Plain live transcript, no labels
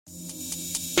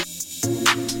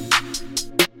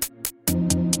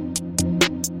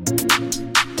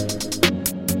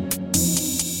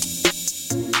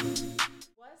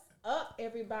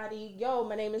Everybody, yo,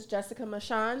 my name is Jessica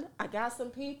Mashan. I got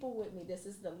some people with me. This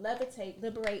is the Levitate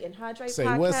Liberate and Hydrate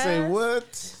Podcast. Say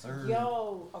what?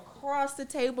 Yo, across the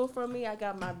table from me, I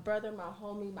got my brother, my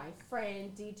homie, my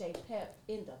friend, DJ Peppp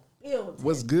in the building.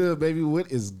 What's good, baby?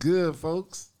 What is good,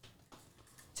 folks?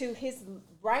 To his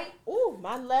right,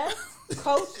 my left,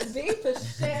 Coach B.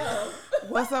 Michelle.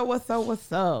 What's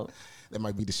up? That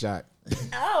might be the shot.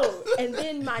 Oh, and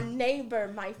then my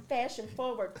neighbor, my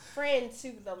fashion-forward friend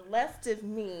to the left of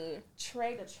me,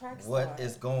 Trey the Track Star. What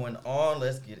is going on?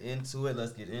 Let's get into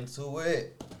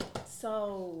it.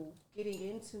 So, getting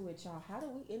into it, y'all, how do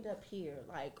we end up here?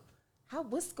 Like,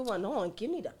 what's going on? Give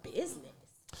me the business.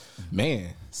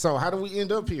 Man, so how do we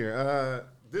end up here?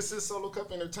 This is Solo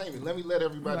Cup Entertainment. Let me let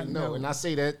everybody know. And I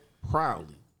say that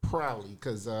proudly,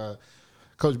 because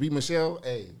Coach B. Michelle,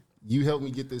 hey, you helped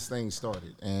me get this thing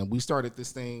started. And we started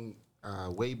this thing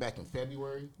way back in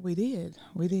February. We did.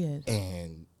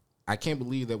 And I can't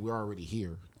believe that we're already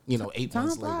here. 8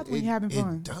 months later. When you're having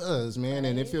fun. It does, man.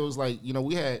 And it feels like,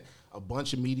 we had a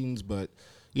bunch of meetings, but,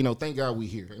 thank God we're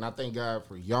here. And I thank God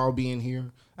for y'all being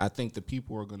here. I think the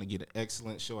people are going to get an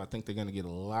excellent show. I think they're going to get a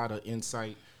lot of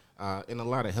insight and a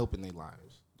lot of help in their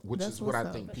lives, which is what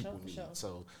I think people need.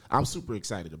 So I'm super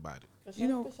excited about it. It's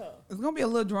gonna be a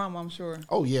little drama, I'm sure.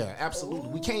 Oh yeah, absolutely.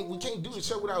 We can't do the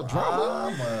show without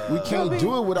drama. We can't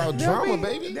do it without drama,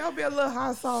 baby. There'll be a little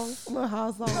hot sauce. Come on,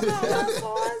 hot sauce. Come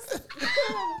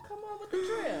on with the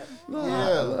drip. A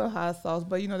little hot sauce,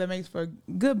 but that makes for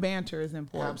good banter is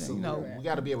important. Absolutely. We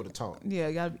got to be able to talk. Yeah,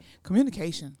 you got to be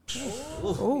communication.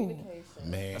 Communication.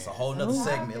 Man, that's a whole nother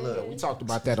segment. Look, we talked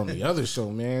about that on the other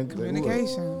show, man.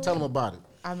 Communication. Tell them about it.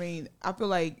 I mean, I feel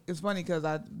like it's funny because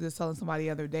I was telling somebody the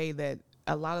other day that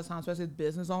a lot of times, especially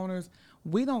business owners,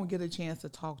 we don't get a chance to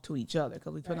talk to each other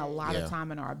because we spend a lot of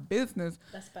time in our business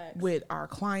with our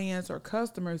clients or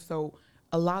customers. So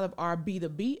a lot of our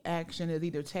B2B action is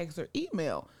either text or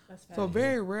email. So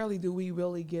very rarely do we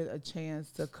really get a chance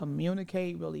to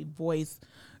communicate, really voice,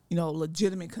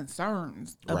 legitimate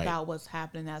concerns about what's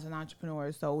happening as an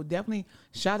entrepreneur. So definitely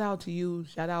shout out to you.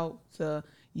 Shout out to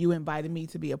you inviting me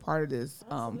to be a part of this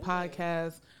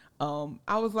podcast.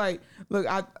 I was like, look,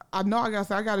 I know I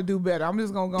got to do better. I'm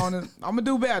just going to go on and I'm going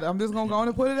to do better. I'm just going to go on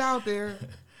and put it out there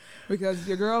because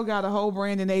your girl got a whole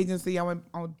branding agency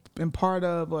I'm part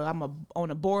of, or I'm on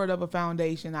the board of a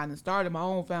foundation. I done started my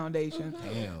own foundation.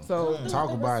 Damn. So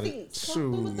talk about it.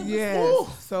 Shoot. Yeah.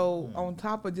 So on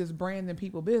top of just branding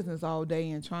people business all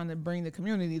day and trying to bring the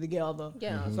community together.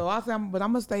 Yeah. Mm-hmm. So I said, but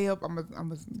I'm going to stay up. I'm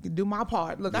going to do my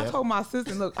part. Look, I told my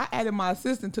assistant, I added my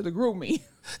assistant to the group me.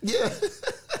 Yeah.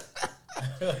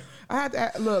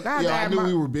 I knew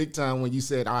we were big time when you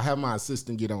said I'll have my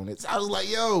assistant get on it. So I was like,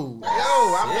 I'm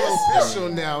official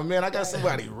now, man. I got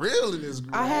somebody real in this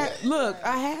group. I had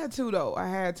to though.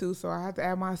 So I had to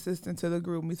add my assistant to the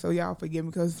group me. So y'all forgive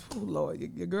me because, Lord,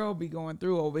 your girl be going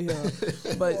through over here.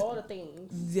 But all the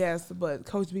things. Yes, but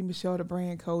Coach B. Michelle, the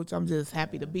brand coach, I'm just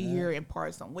happy to be here,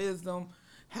 impart some wisdom,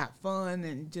 have fun,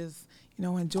 and just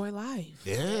enjoy life.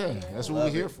 Yeah, that's what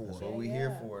we're here for. That's what we're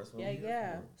here for.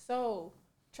 Yeah. So,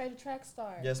 Trey the Track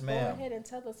Star. Yes, ma'am. Go ahead and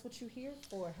tell us what you're here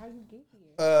for. How you get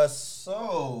here?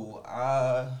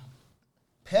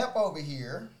 Pep over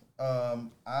here.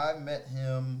 I met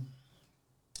him.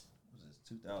 Was this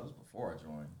 2000 before I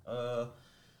joined?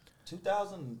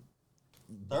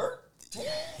 2013.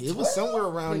 It was somewhere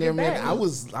around there, man. I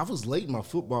was late in my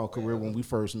football career when we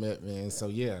first met, man. So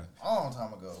yeah, a long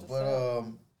time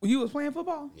ago. But you was playing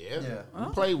football? Yeah.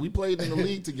 We played in the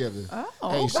league together.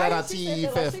 Hey, shout out to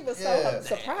EFF. She was so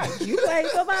surprised. You played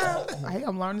football? Hey,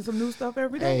 I'm learning some new stuff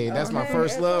every day. Hey, that's my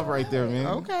first love right there, man.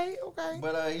 Okay.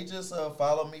 But he just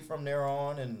followed me from there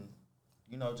on, and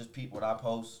just peep what I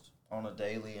post on a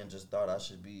daily, and just thought I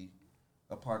should be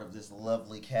a part of this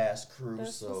lovely cast crew.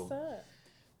 That's what's up.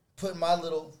 Put my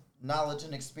little knowledge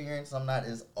and experience. I'm not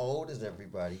as old as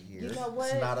everybody here. You know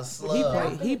what? It's not a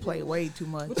slug. He played way too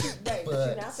much. What you're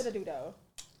not gonna do though?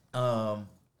 I'm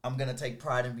gonna take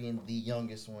pride in being the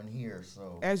youngest one here.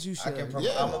 So as you should. I'm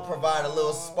gonna provide a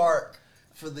little spark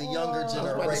for the younger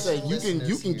generation.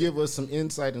 You can give us some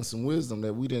insight and some wisdom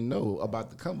that we didn't know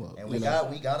about the come up. And we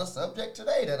got a subject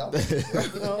today that I'm.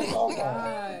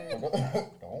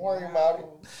 Don't worry about it.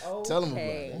 Okay. Tell them about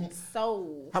it.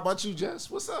 So how about you, Jess?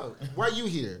 What's up? Why are you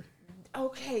here?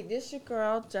 Okay, this your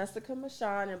girl, Jessica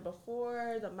Michon, and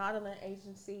before the modeling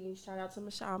agency, shout out to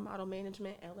Michon Model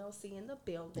Management, LLC in the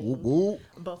building. Whoop, whoop.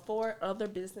 Before other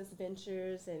business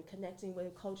ventures and connecting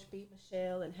with Coach B.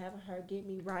 Michelle and having her get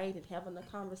me right and having the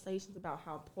conversations about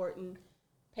how important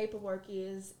paperwork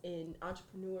is in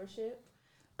entrepreneurship.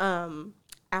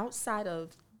 Outside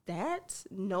of that,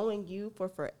 knowing you for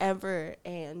forever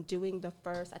and doing the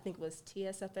first, I think it was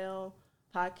TSFL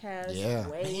podcast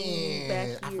way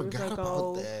back years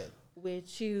ago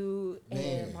with you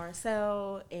and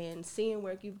Marcel, and seeing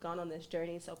where you've gone on this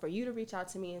journey. So for you to reach out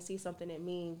to me and see something in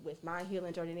me with my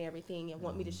healing journey and everything and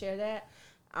want me to share that,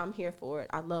 I'm here for it.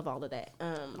 I love all of that.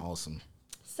 Awesome.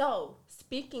 So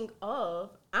speaking of,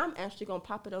 I'm actually going to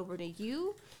pop it over to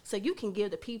you so you can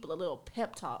give the people a little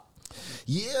pep talk.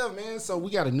 Yeah, man. So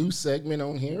we got a new segment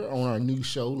on here on our new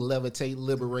show, Levitate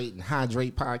Liberate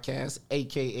Hydrate Podcast,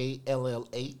 a.k.a.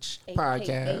 LLH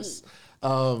Podcast.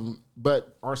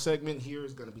 But our segment here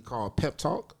is going to be called Peppp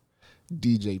Talk,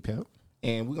 DJ Pep.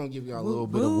 And we're going to give y'all a little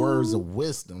bit of words of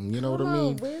wisdom. You know what I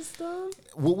mean? Wisdom.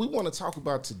 What we want to talk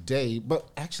about today, but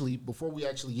actually, before we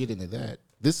actually get into that,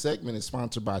 this segment is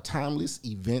sponsored by Timeless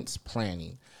Events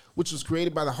Planning, which was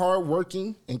created by the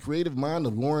hardworking and creative mind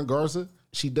of Lauren Garza.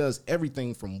 She does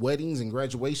everything from weddings and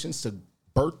graduations to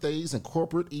birthdays and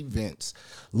corporate events.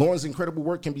 Lauren's incredible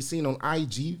work can be seen on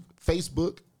IG,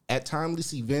 Facebook, at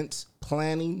Timeless Events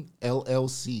Planning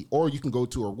LLC, or you can go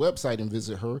to her website and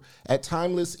visit her at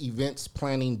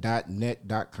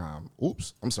timelesseeventsplanning.net.com.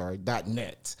 Oops, I'm sorry,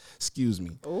 .net. Excuse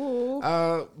me.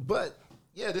 But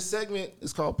yeah, this segment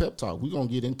is called Pep Talk. We're gonna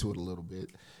get into it a little bit.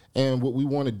 And what we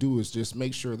want to do is just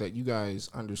make sure that you guys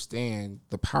understand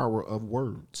the power of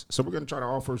words. So we're going to try to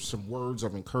offer some words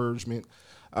of encouragement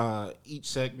each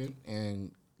segment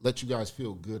and let you guys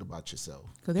feel good about yourself.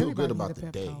 Feel good about the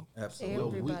day. Talk.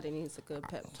 Absolutely. Everybody needs a good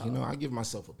pep talk. You know, I give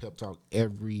myself a pep talk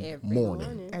every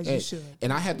morning. As you should.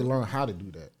 And I had to learn how to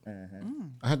do that.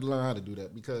 I had to learn how to do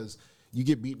that because you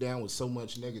get beat down with so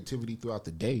much negativity throughout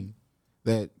the day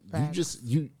that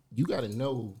you got to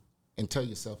know and tell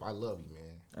yourself, I love you, man.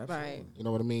 Absolutely. Right. You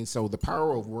know what I mean? So the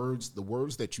power of words, the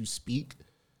words that you speak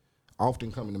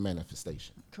often come into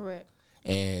manifestation. Correct.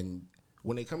 And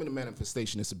when they come into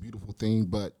manifestation, it's a beautiful thing,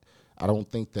 but I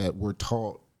don't think that we're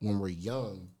taught when we're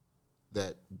young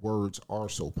that words are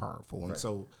so powerful. And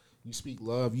so you speak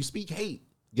love, you speak hate.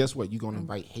 Guess what? You're going to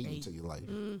invite hate into your life.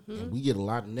 And we get a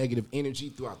lot of negative energy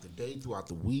throughout the day, throughout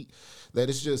the week, that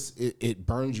it's just, it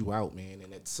burns you out, man.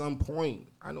 And at some point,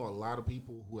 I know a lot of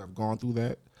people who have gone through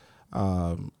that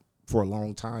for a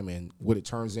long time, and what it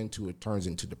turns into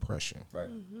depression. Right.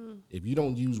 If you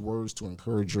don't use words to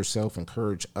encourage yourself,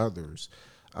 encourage others,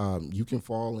 you can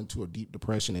fall into a deep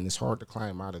depression, and it's hard to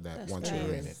climb out of that once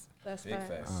you're in it. That's Big facts.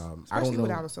 facts. Especially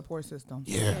without a support system.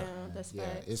 Yeah, that's yeah.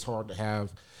 facts. It's hard to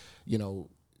have,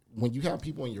 when you have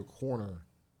people in your corner,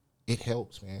 it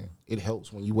helps, man. It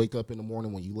helps when you wake up in the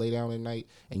morning, when you lay down at night,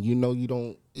 and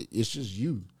it's just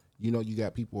you. You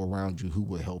got people around you who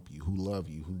will help you, who love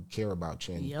you, who care about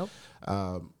you.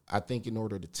 And, I think in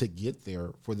order to get there,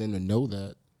 for them to know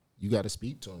that, you got to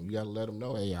speak to them. You got to let them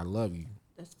know, hey, I love you.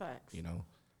 That's facts. I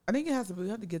think we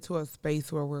have to get to a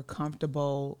space where we're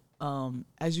comfortable.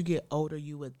 As you get older,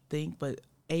 you would think, but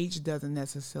age doesn't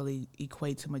necessarily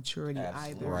equate to maturity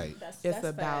either. Right. It's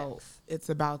about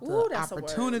the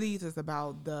opportunities. It's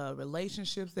about the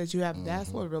relationships that you have. That's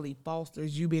what really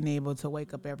fosters you being able to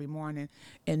wake up every morning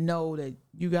and know that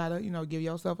you gotta, give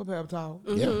yourself a pep talk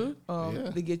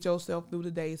to get yourself through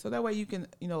the day. So that way you can,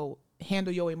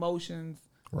 handle your emotions.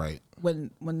 Right.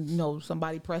 When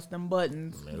somebody press them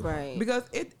buttons. Right. Because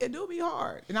it do be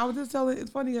hard. And I was just telling,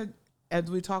 it's funny, as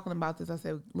we're talking about this, I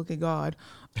said, look at God.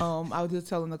 I was just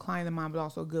telling a client of mine, but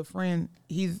also a good friend.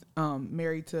 He's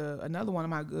married to another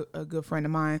one of a good friend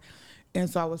of mine. And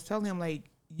so I was telling him, like,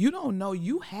 you don't know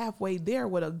you halfway there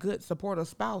with a good supportive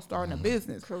spouse starting a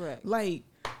business. Correct. like,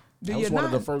 That was one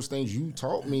of the first things you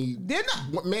taught me. Didn't I?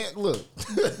 Man, look.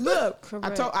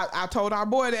 I told our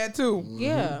boy that too.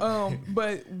 Yeah.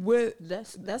 But with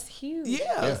that's huge.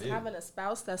 Yeah. Just having a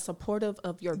spouse that's supportive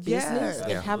of your business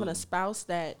and having a spouse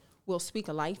that will speak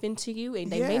a life into you,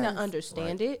 and they may not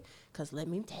understand it, because let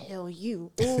me tell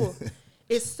you,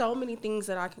 it's so many things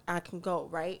that I can go,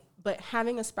 right? But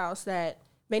having a spouse that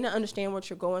may not understand what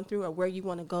you're going through or where you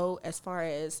want to go as far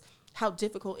as how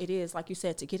difficult it is, like you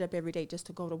said, to get up every day just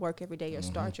to go to work every day or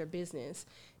start your business.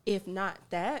 If not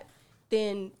that,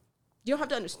 then you don't have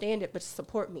to understand it, but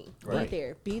support me. Right. Be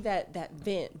there. Be that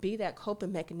vent. Be that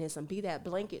coping mechanism. Be that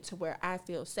blanket to where I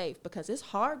feel safe, because it's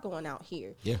hard going out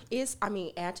here. Yeah.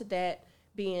 Add to that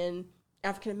being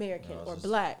African American or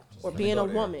black or being a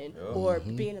woman or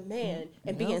being a man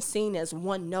and being seen as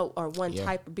one note or one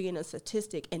type of being a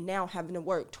statistic, and now having to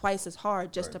work twice as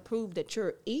hard just to prove that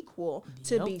you're equal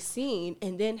to be seen,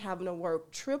 and then having to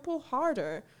work triple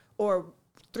harder or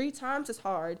 3 times as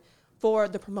hard for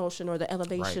the promotion or the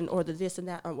elevation or the this and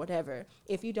that or whatever.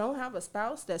 If you don't have a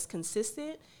spouse that's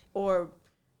consistent or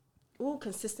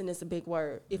consistent is a big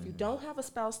word. If you don't have a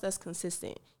spouse that's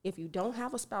consistent, if you don't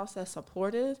have a spouse that's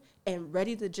supportive and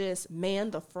ready to just man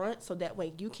the front so that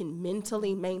way you can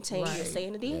mentally maintain your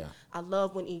sanity. Yeah. I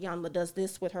love when Iyanla does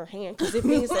this with her hand because it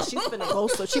means that she's finna go,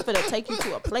 so she's finna take you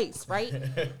to a place, right?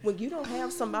 When you don't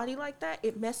have somebody like that,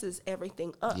 it messes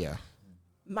everything up. Yeah.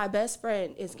 My best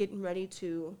friend is getting ready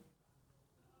to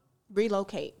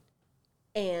relocate.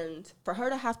 And for her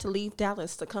to have to leave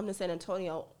Dallas to come to San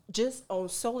Antonio just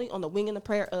solely on the wing and the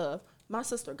prayer of, my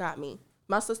sister got me.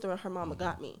 My sister and her mama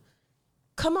got me.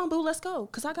 Come on, boo, let's go,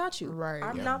 because I got you. Right.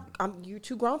 You're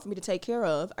too grown for me to take care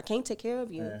of. I can't take care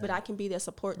of you, but I can be that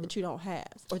support that you don't have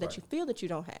or that you feel that you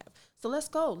don't have. So let's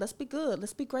go. Let's be good.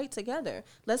 Let's be great together.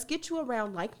 Let's get you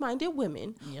around like-minded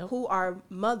women who are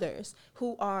mothers,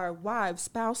 who are wives,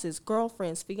 spouses,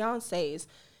 girlfriends, fiancés,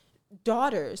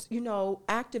 daughters,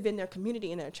 active in their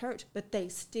community, in their church, but they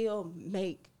still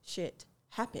make shit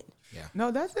happen. Yeah.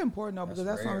 No, that's important though, because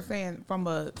that's what I'm saying. From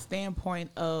a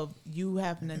standpoint of you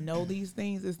having to know these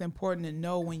things, it's important to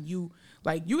know when you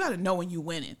got to know when you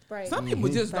winning. Right. Some people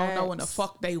just don't know when the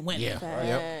fuck they winning. Yeah.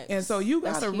 Yep. And so you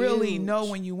got to really know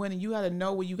when you winning. You got to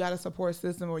know when you got a support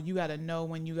system, or you got to know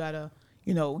when you got to,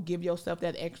 give yourself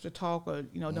that extra talk, or,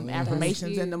 them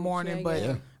affirmations in the morning.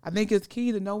 I think it's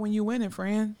key to know when you winning,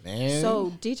 friend. Man.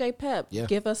 So DJ Pep,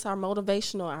 give us our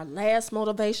last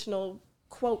motivational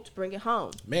quote, bring it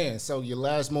home. Man, so your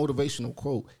last motivational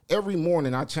quote. Every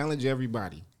morning I challenge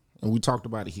everybody, and we talked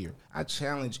about it here. I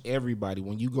challenge everybody,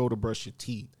 when you go to brush your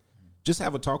teeth, just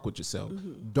have a talk with yourself.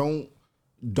 Mm-hmm.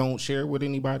 Don't share it with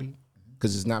anybody,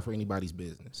 because it's not for anybody's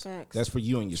business. Facts. That's for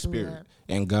you and your spirit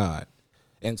and God.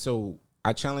 And so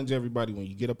I challenge everybody, when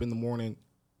you get up in the morning,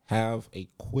 have a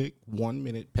quick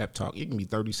 1-minute pep talk. It can be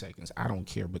 30 seconds. I don't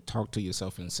care, but talk to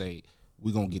yourself and say,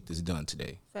 we're going to get this done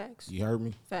today. Facts. You heard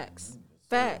me? Facts.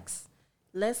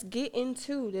 Let's get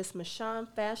into this Michon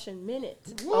Fashion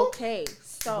Minute. Woo. Okay,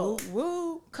 so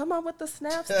come on with the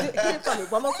snaps. Hit it for me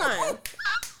one more time.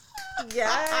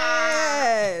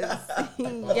 Yes.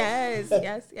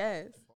 Yes.